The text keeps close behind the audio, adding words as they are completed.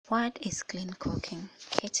What is clean cooking?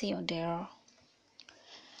 Katie Odero.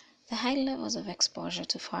 The high levels of exposure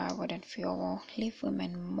to firewood and fuel leave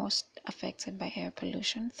women most affected by air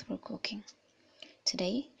pollution through cooking.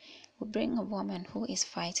 Today, we bring a woman who is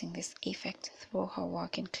fighting this effect through her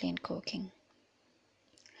work in clean cooking.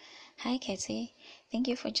 Hi Katie, thank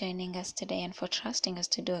you for joining us today and for trusting us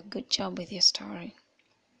to do a good job with your story.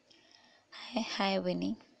 Hi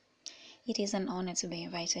Winnie. It is an honor to be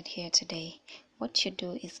invited here today. What you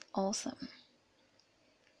do is awesome.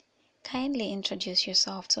 Kindly introduce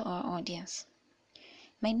yourself to our audience.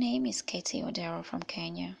 My name is Katie Odero from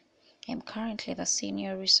Kenya. I am currently the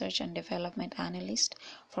Senior Research and Development Analyst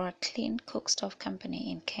for a clean cookstove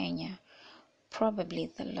company in Kenya, probably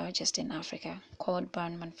the largest in Africa, called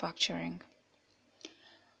Burn Manufacturing.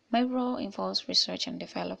 My role involves research and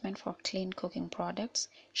development for clean cooking products,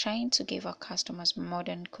 trying to give our customers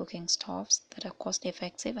modern cooking stoves that are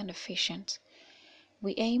cost-effective and efficient.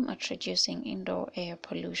 We aim at reducing indoor air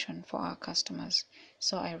pollution for our customers,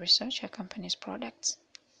 so I research our company's products.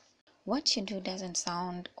 What you do doesn't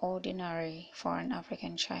sound ordinary for an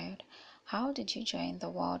African child. How did you join the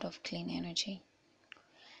world of clean energy?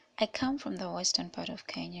 I come from the western part of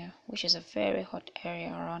Kenya, which is a very hot area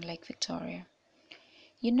around Lake Victoria.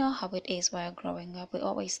 You know how it is while growing up. We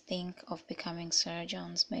always think of becoming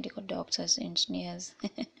surgeons, medical doctors, engineers.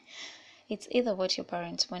 It's either what your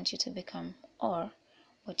parents want you to become or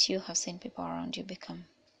what you have seen people around you become.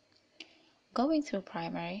 Going through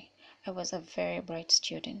primary, I was a very bright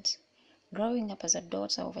student. Growing up as a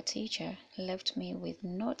daughter of a teacher left me with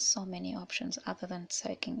not so many options other than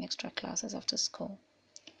taking extra classes after school.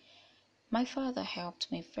 My father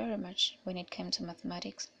helped me very much when it came to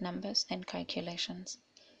mathematics, numbers, and calculations.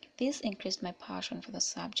 This increased my passion for the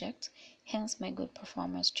subject, hence my good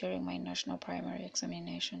performance during my national primary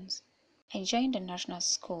examinations. I joined the national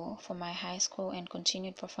school for my high school and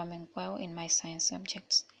continued performing well in my science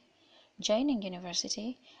subjects. Joining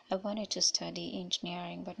university, I wanted to study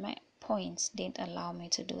engineering, but my points didn't allow me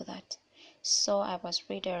to do that. So I was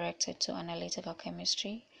redirected to analytical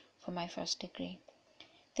chemistry for my first degree.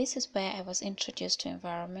 This is where I was introduced to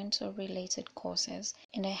environmental related courses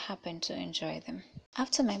and I happened to enjoy them.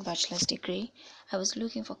 After my bachelor's degree, I was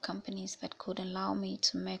looking for companies that could allow me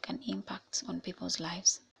to make an impact on people's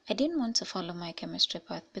lives. I didn't want to follow my chemistry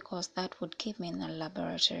path because that would keep me in a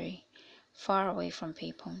laboratory, far away from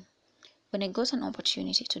people. When I got an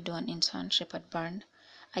opportunity to do an internship at Burn,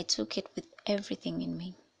 I took it with everything in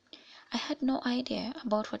me. I had no idea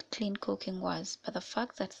about what clean cooking was, but the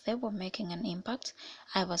fact that they were making an impact,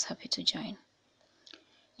 I was happy to join.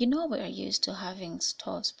 You know, we are used to having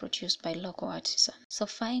stoves produced by local artisans, so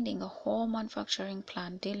finding a whole manufacturing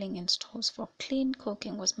plant dealing in stoves for clean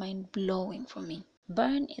cooking was mind-blowing for me.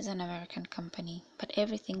 Burn is an American company, but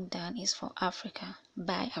everything done is for Africa,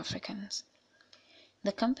 by Africans.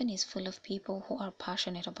 The company is full of people who are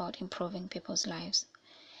passionate about improving people's lives.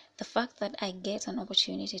 The fact that I get an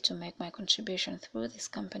opportunity to make my contribution through this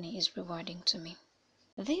company is rewarding to me.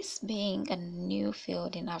 This being a new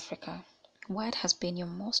field in Africa, what has been your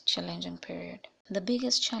most challenging period? The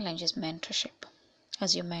biggest challenge is mentorship.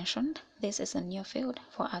 As you mentioned, this is a new field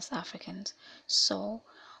for us Africans, so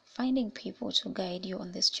finding people to guide you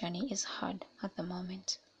on this journey is hard at the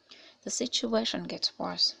moment. The situation gets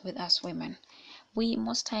worse with us women. We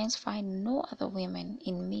most times find no other women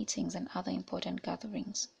in meetings and other important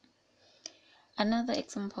gatherings. Another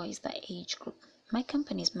example is the age group. My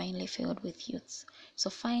company is mainly filled with youths, so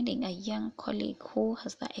finding a young colleague who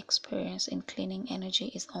has the experience in cleaning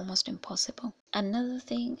energy is almost impossible. Another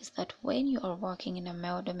thing is that when you are working in a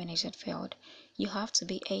male-dominated field, you have to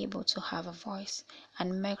be able to have a voice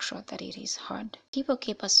and make sure that it is heard. People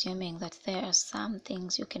keep assuming that there are some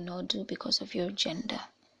things you cannot do because of your gender.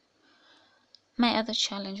 My other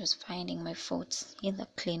challenge was finding my foot in the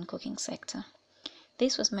clean cooking sector.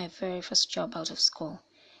 This was my very first job out of school.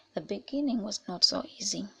 The beginning was not so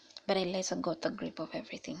easy, but I later got the grip of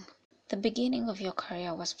everything. The beginning of your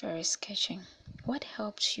career was very sketchy. What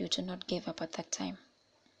helped you to not give up at that time?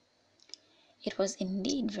 It was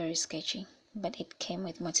indeed very sketchy, but it came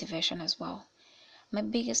with motivation as well. My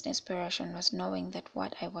biggest inspiration was knowing that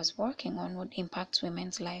what I was working on would impact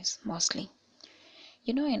women's lives mostly.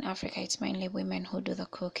 You know, in Africa, it's mainly women who do the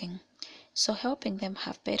cooking. So helping them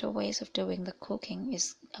have better ways of doing the cooking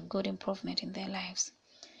is a good improvement in their lives.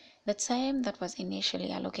 The time that was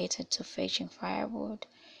initially allocated to fetching firewood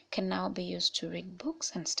can now be used to read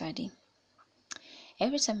books and study.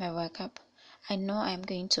 Every time I wake up, I know I'm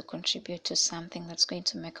going to contribute to something that's going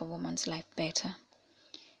to make a woman's life better.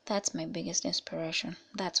 That's my biggest inspiration.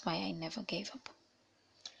 That's why I never gave up.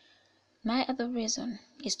 My other reason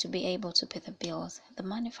is to be able to pay the bills, the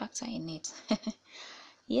money factor in it.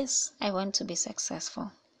 Yes, I want to be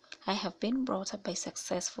successful. I have been brought up by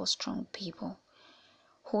successful, strong people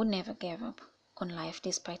who never gave up on life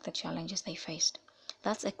despite the challenges they faced.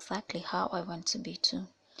 That's exactly how I want to be too.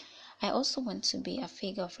 I also want to be a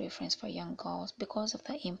figure of reference for young girls because of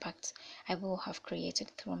the impact I will have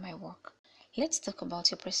created through my work. Let's talk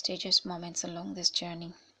about your prestigious moments along this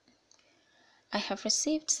journey. I have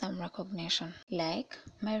received some recognition, like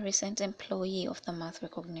my recent Employee of the Month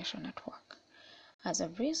recognition at work. As a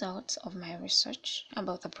result of my research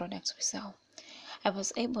about the products we sell, I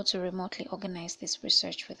was able to remotely organize this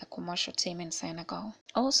research with a commercial team in Senegal.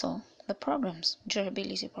 Also, the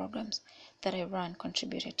durability programs that I ran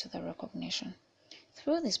contributed to the recognition.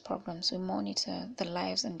 Through these programs, we monitor the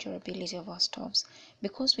lives and durability of our stoves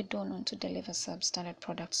because we don't want to deliver substandard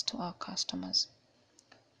products to our customers.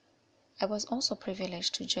 I was also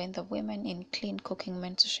privileged to join the Women in Clean Cooking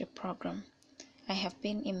Mentorship Program. I have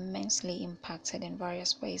been immensely impacted in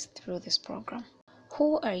various ways through this program.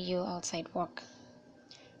 Who are you outside work?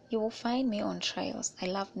 You will find me on trails. I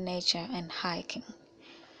love nature and hiking.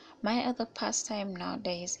 My other pastime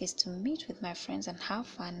nowadays is to meet with my friends and have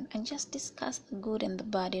fun and just discuss the good and the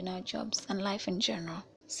bad in our jobs and life in general.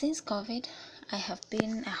 Since COVID, I have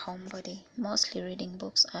been a homebody, mostly reading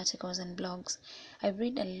books, articles, and blogs. I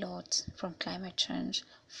read a lot from climate change,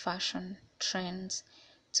 fashion, trends,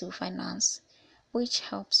 to finance, which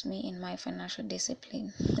helps me in my financial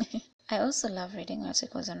discipline. I also love reading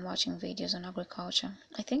articles and watching videos on agriculture.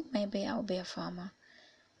 I think maybe I'll be a farmer.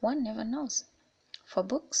 One never knows. For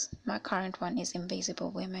books, my current one is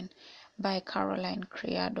Invisible Women by Caroline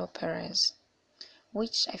Criado Perez,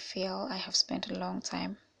 which I feel I have spent a long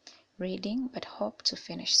time reading but hope to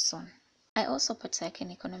finish soon. I also partake in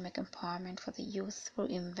economic empowerment for the youth through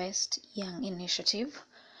Invest Young Initiative,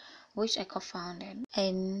 which I co-founded,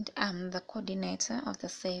 and am the coordinator of the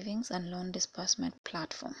Savings and Loan Disbursement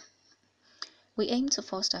Platform. We aim to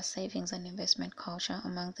foster savings and investment culture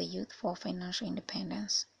among the youth for financial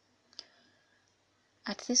independence.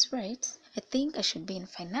 At this rate, I think I should be in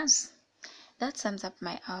finance. That sums up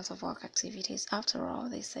my out of work activities. After all,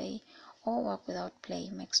 they say, all work without play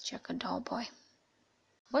makes Jack a dull boy.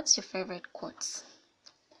 What's your favorite quotes?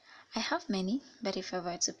 I have many, but if I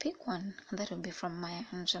were to pick one, that would be from Maya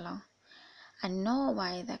Angelou. I know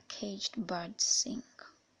why the caged birds sing.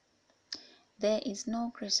 There is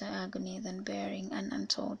no greater agony than bearing an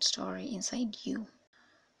untold story inside you.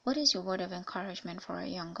 What is your word of encouragement for a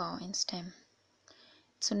young girl in STEM?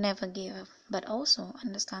 To never give up, but also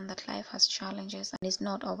understand that life has challenges and is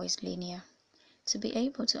not always linear. To be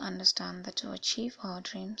able to understand that to achieve our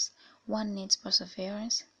dreams, one needs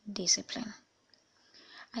perseverance, discipline.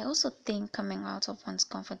 I also think coming out of one's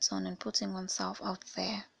comfort zone and putting oneself out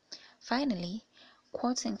there. Finally,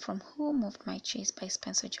 quoting from Who Moved My Cheese by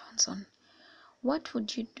Spencer Johnson. What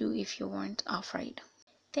would you do if you weren't afraid?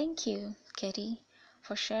 Thank you, Katie,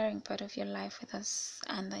 for sharing part of your life with us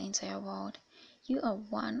and the entire world. You are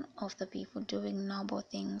one of the people doing noble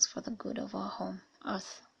things for the good of our home,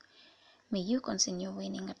 Earth. May you continue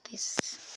winning at this.